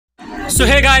So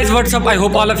hey guys, what's up? I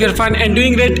hope all of you are fine and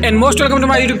doing great, and most welcome to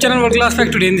my YouTube channel World Class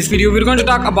Fact. Today in this video we're going to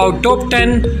talk about top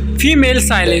 10 female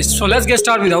stylists. So let's get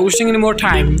started without wasting any more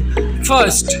time.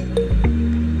 First,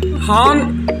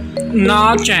 Han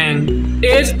Na Chang,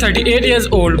 age 38 years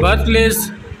old, birthplace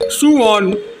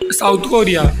Suwon, South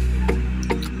Korea.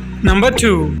 Number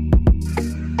 2,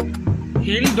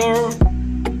 Hildur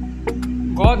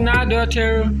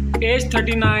Godnadottir, age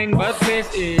 39,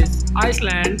 birthplace is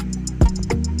Iceland.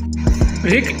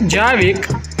 Rick Javik.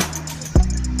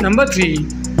 Number 3,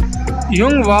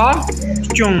 Youngwa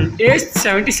Chung, age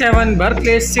 77,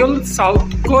 birthplace Seoul,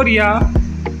 South Korea.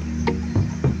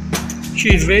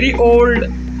 She is very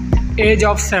old, age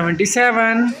of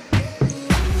 77.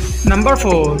 Number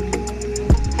 4,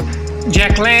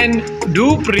 Jacqueline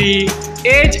Dupree,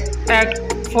 age at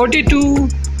 42,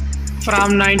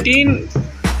 from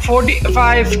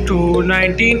 1945 to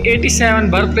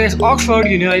 1987, birthplace Oxford,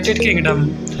 United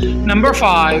Kingdom. Number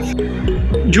 5,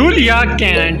 Julia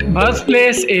Kent,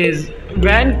 birthplace is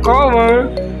Vancouver,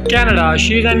 Canada.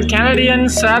 She is a Canadian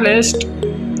cellist.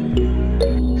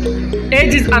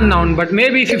 Age is unknown, but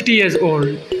maybe 50 years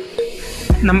old.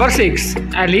 Number 6,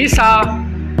 Elisa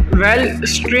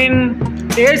Wellstrin,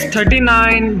 age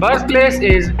 39, birthplace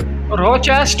is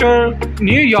Rochester,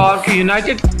 New York,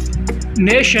 United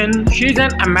Nations. She is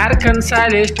an American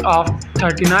cellist of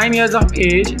 39 years of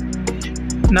age.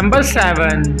 Number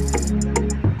 7,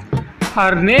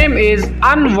 her name is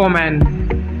Unwoman,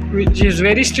 which is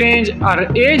very strange. Her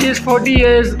age is 40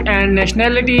 years and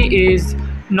nationality is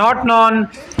not known,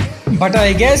 but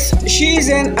I guess she is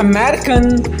an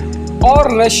American or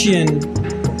Russian.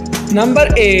 Number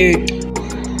 8,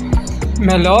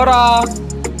 Melora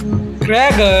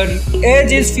Krager,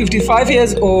 age is 55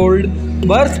 years old,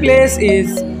 birthplace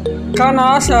is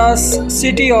Kansas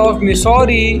City of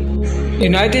Missouri,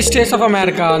 United States of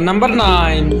America. Number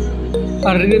 9,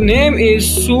 her name is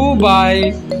Sue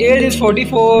Bai, age is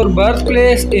 44,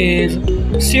 birthplace is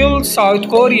Seoul, South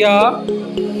Korea.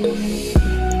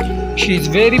 She is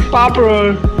very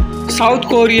popular South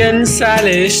Korean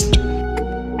cellist.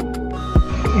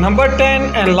 Number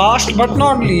 10 and last but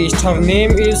not least, her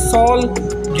name is Sol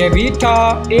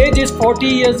Gavita, age is 40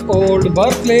 years old,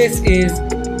 birthplace is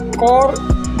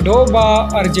Cordoba,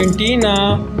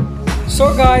 Argentina.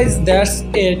 So guys, that's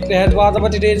it. That was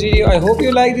about today's video. I hope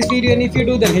you like this video, and if you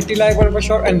do, then hit the like button for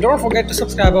sure, and don't forget to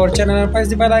subscribe our channel and press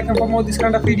the bell icon for more this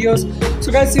kind of videos.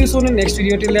 So guys, see you soon in next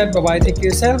video. Till then, bye bye. Take care of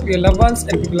yourself, your loved ones,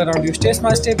 and people around you. Stay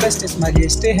smart, stay blessed, stay smiley,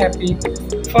 stay happy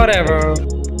forever.